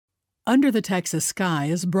Under the Texas Sky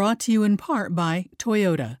is brought to you in part by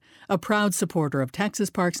Toyota, a proud supporter of Texas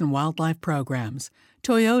Parks and Wildlife programs.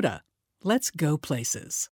 Toyota, let's go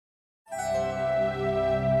places.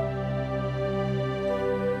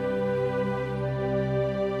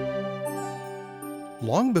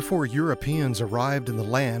 Long before Europeans arrived in the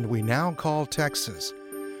land we now call Texas,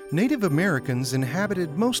 Native Americans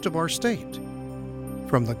inhabited most of our state.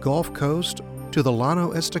 From the Gulf Coast to the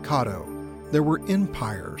Llano Estacado, there were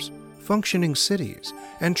empires, functioning cities,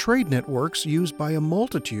 and trade networks used by a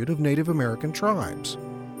multitude of Native American tribes.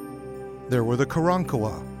 There were the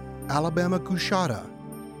Karankawa, Alabama Coushatta,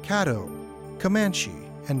 Caddo, Comanche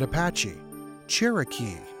and Apache,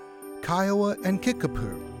 Cherokee, Kiowa and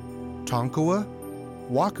Kickapoo, Tonkawa,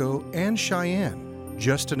 Waco, and Cheyenne,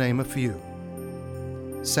 just to name a few.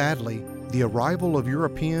 Sadly, the arrival of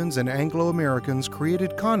Europeans and Anglo-Americans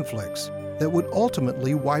created conflicts that would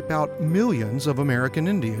ultimately wipe out millions of American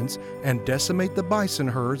Indians and decimate the bison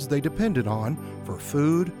herds they depended on for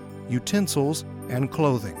food, utensils, and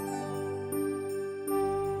clothing.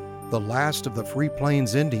 The last of the Free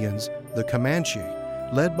Plains Indians, the Comanche,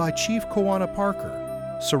 led by Chief Koana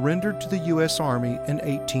Parker, surrendered to the U.S. Army in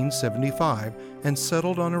 1875 and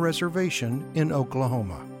settled on a reservation in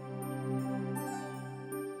Oklahoma.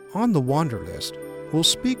 On the Wander List, we'll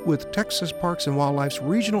speak with Texas Parks and Wildlife's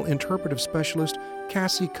Regional Interpretive Specialist,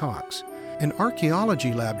 Cassie Cox, and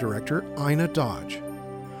Archaeology Lab Director, Ina Dodge.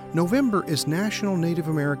 November is National Native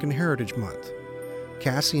American Heritage Month.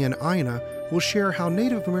 Cassie and Ina will share how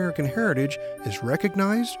Native American heritage is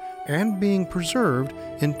recognized and being preserved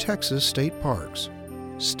in Texas state parks.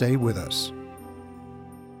 Stay with us.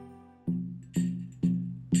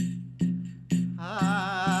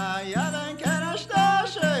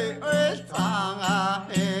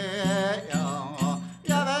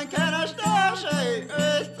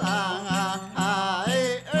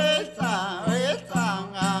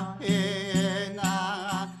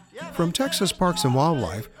 From Texas Parks and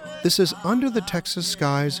Wildlife, this is Under the Texas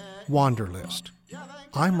Sky's Wander List.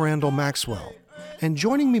 I'm Randall Maxwell, and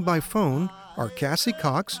joining me by phone are Cassie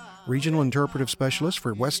Cox, Regional Interpretive Specialist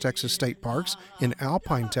for West Texas State Parks in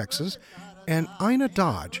Alpine, Texas, and Ina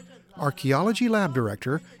Dodge, Archaeology Lab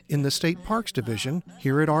Director in the State Parks Division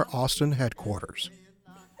here at our Austin headquarters.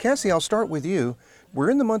 Cassie, I'll start with you. We're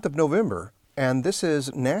in the month of November, and this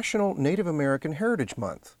is National Native American Heritage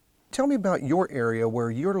Month. Tell me about your area where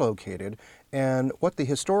you're located and what the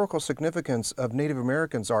historical significance of Native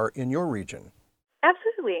Americans are in your region.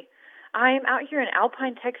 Absolutely. I'm out here in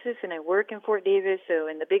Alpine, Texas, and I work in Fort Davis, so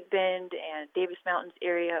in the Big Bend and Davis Mountains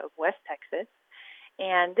area of West Texas.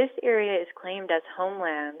 And this area is claimed as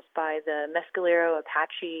homelands by the Mescalero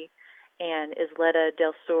Apache and Isleta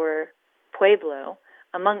del Sur Pueblo,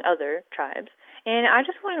 among other tribes. And I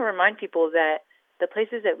just want to remind people that the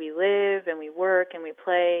places that we live and we work and we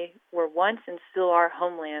play were once and still are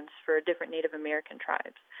homelands for different Native American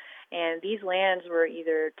tribes. And these lands were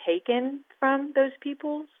either taken from those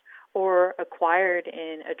peoples or acquired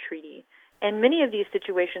in a treaty. And many of these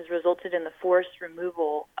situations resulted in the forced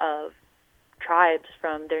removal of tribes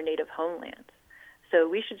from their native homelands. So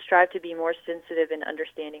we should strive to be more sensitive and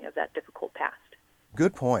understanding of that difficult past.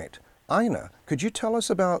 Good point. Ina, could you tell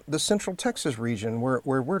us about the Central Texas region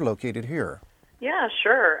where we're located here? Yeah,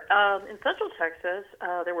 sure. In Central Texas,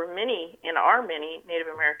 there were many Native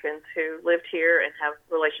Americans who lived here and have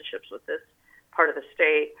relationships with this part of the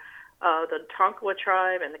state. The Tonkawa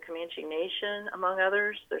tribe and the Comanche Nation, among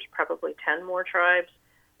others. There's probably 10 more tribes.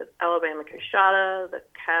 The Alabama Coushatta, the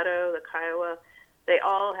Caddo, the Kiowa, they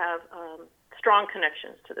all have strong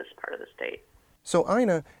connections to this part of the state. So,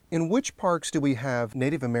 Ina, in which parks do we have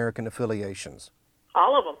Native American affiliations?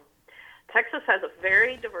 All of them. Texas has a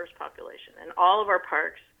very diverse population, and all of our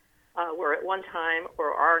parks were at one time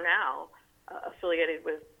or are now affiliated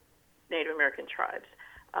with Native American tribes.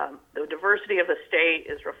 The diversity of the state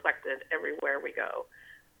is reflected everywhere we go.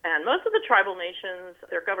 And most of the tribal nations,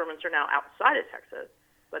 their governments are now outside of Texas,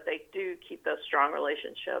 but they do keep a strong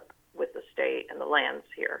relationship with the state and the lands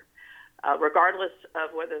here. Regardless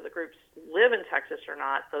of whether the groups live in Texas or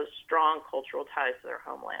not, those strong cultural ties to their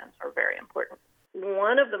homelands are very important.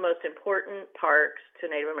 One of the most important parks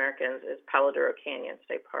to Native Americans is Palo Duro Canyon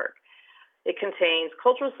State Park. It contains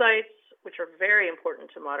cultural sites, which are very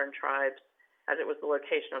important to modern tribes, as it was the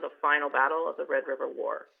location of the final battle of the Red River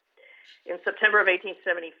War. In September of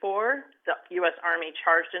 1874, the U.S. Army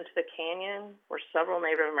charged into the canyon, where several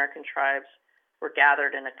Native American tribes were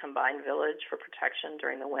gathered in a combined village for protection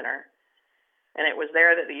during the winter. And it was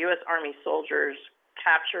there that the U.S. Army soldiers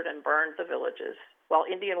captured and burned the villages, while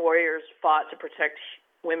Indian warriors fought to protect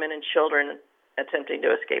women and children attempting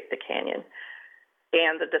to escape the canyon.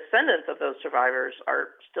 And the descendants of those survivors are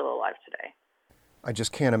still alive today. I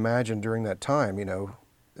just can't imagine during that time,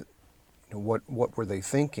 what were they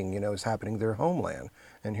thinking, is happening to their homeland.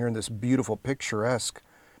 And hearing this beautiful picturesque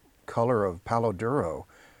color of Palo Duro,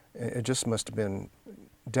 it just must have been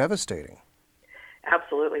devastating.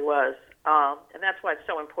 Absolutely was. And that's why it's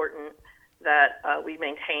so important that we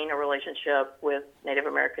maintain a relationship with Native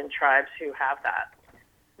American tribes who have that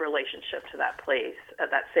relationship to that place,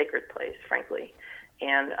 that sacred place, frankly.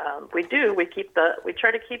 And we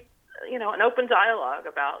try to keep, an open dialogue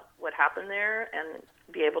about what happened there and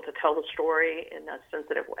be able to tell the story in a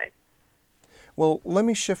sensitive way. Well, let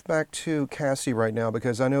me shift back to Cassie right now,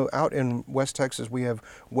 because I know out in West Texas we have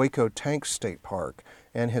Waco Tank State Park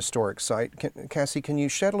and historic site. Cassie, can you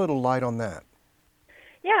shed a little light on that?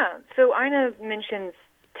 Yeah, so Ina mentions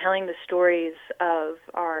telling the stories of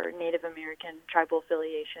our Native American tribal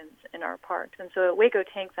affiliations in our parks. And so at Waco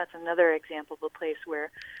Tank, that's another example of a place where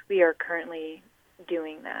we are currently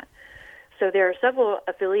doing that. So there are several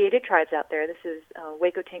affiliated tribes out there. This is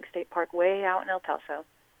Waco Tank State Park way out in El Paso.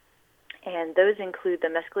 And those include the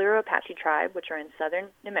Mescalero Apache tribe, which are in southern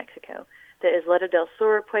New Mexico, the Isleta del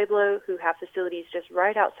Sur Pueblo, who have facilities just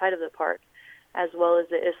right outside of the park, as well as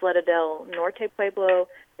the Isleta del Norte Pueblo,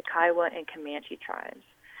 the Kiowa, and Comanche tribes.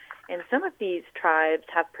 And some of these tribes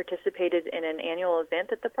have participated in an annual event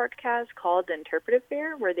that the park has called the Interpretive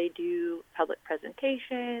Fair, where they do public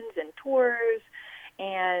presentations and tours,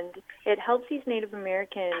 and it helps these Native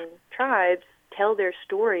American tribes tell their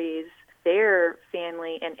stories, their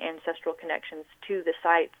family and ancestral connections to the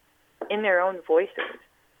sites in their own voices.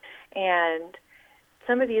 And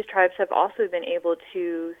some of these tribes have also been able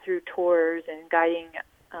to, through tours and guiding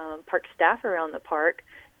park staff around the park,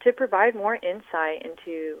 to provide more insight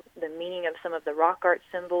into the meaning of some of the rock art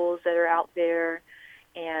symbols that are out there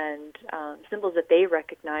and symbols that they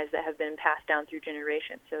recognize that have been passed down through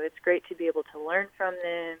generations. So it's great to be able to learn from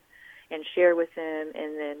them and share with them,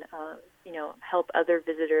 and then help other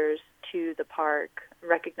visitors to the park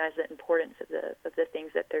recognize the importance of the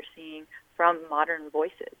things that they're seeing from modern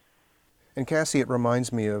voices. And Cassie, it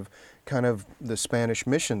reminds me of kind of the Spanish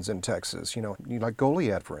missions in Texas, like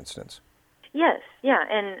Goliad, for instance. Yes, yeah,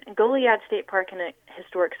 and Goliad State Park and a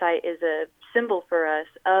historic site is a symbol for us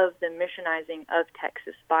of the missionizing of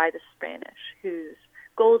Texas by the Spanish, whose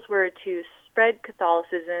goals were to spread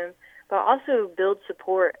Catholicism, but also build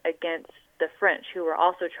support against the French, who were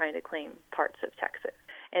also trying to claim parts of Texas.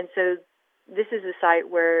 And so this is a site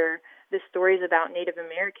where the stories about Native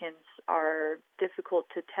Americans are difficult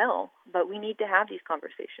to tell, but we need to have these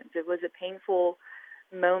conversations. It was a painful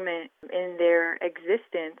moment in their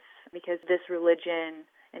existence because this religion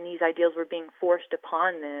and these ideals were being forced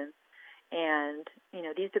upon them. And,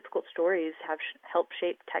 these difficult stories have helped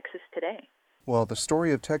shape Texas today. Well, the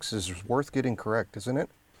story of Texas is worth getting correct, isn't it?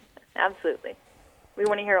 Absolutely. We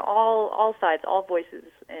want to hear all sides, all voices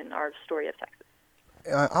in our story of Texas.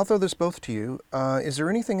 I'll throw this both to you. Is there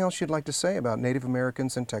anything else you'd like to say about Native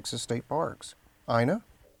Americans in Texas state parks? Ina?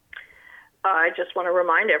 I just want to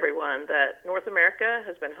remind everyone that North America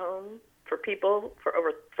has been home for people for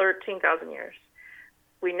over 13,000 years.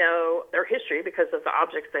 We know their history because of the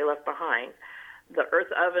objects they left behind. The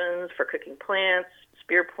earth ovens for cooking plants,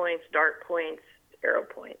 spear points, dart points, arrow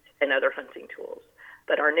points, and other hunting tools.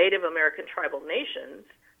 But our Native American tribal nations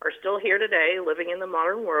are still here today, living in the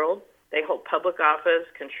modern world. They hold public office,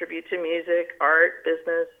 contribute to music, art,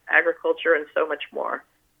 business, agriculture, and so much more.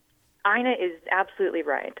 Ina is absolutely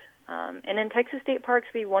right. And in Texas state parks,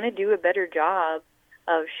 we want to do a better job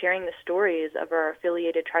of sharing the stories of our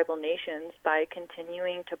affiliated tribal nations by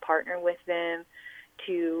continuing to partner with them,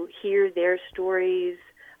 to hear their stories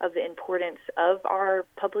of the importance of our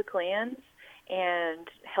public lands and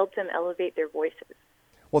help them elevate their voices.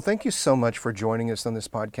 Well, thank you so much for joining us on this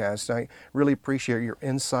podcast. I really appreciate your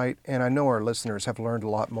insight, and I know our listeners have learned a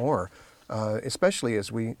lot more, especially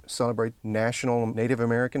as we celebrate National Native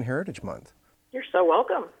American Heritage Month. You're so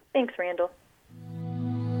welcome. Thanks, Randall.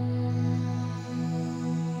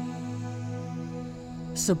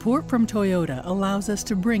 Support from Toyota allows us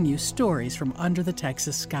to bring you stories from under the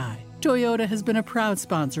Texas sky. Toyota has been a proud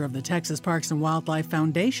sponsor of the Texas Parks and Wildlife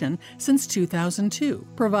Foundation since 2002,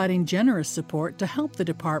 providing generous support to help the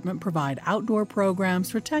department provide outdoor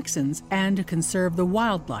programs for Texans and to conserve the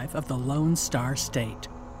wildlife of the Lone Star State.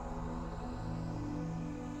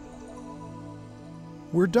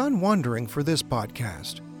 We're done wondering for this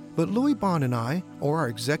podcast, but Louis Bond and I, or our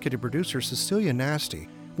executive producer Cecilia Nasty,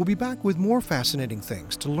 will be back with more fascinating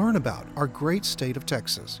things to learn about our great state of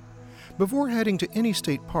Texas. Before heading to any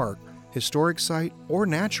state park, historic site, or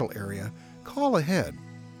natural area, call ahead.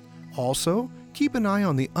 Also, keep an eye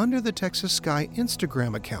on the Under the Texas Sky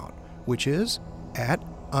Instagram account, which is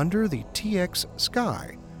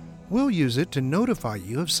 @UnderTheTXSky. We'll use it to notify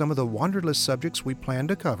you of some of the Wanderlust subjects we plan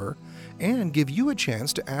to cover and give you a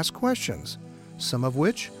chance to ask questions, some of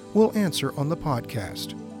which we'll answer on the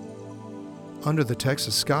podcast. Under the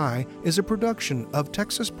Texas Sky is a production of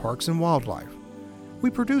Texas Parks and Wildlife. We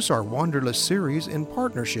produce our Wanderlust series in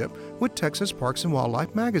partnership with Texas Parks and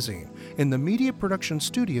Wildlife magazine in the Media Production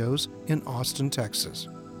Studios in Austin, Texas.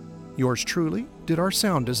 Yours truly did our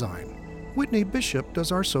sound design. Whitney Bishop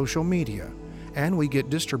does our social media, and we get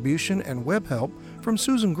distribution and web help from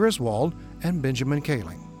Susan Griswold and Benjamin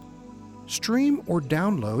Kaling. Stream or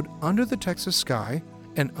download Under the Texas Sky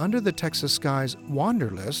and Under the Texas Sky's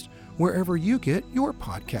Wanderlust wherever you get your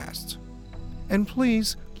podcasts. And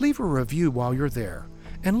please leave a review while you're there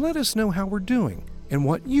and let us know how we're doing and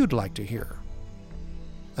what you'd like to hear.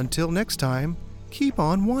 Until next time, keep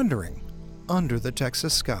on wandering under the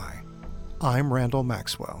Texas sky. I'm Randall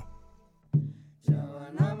Maxwell.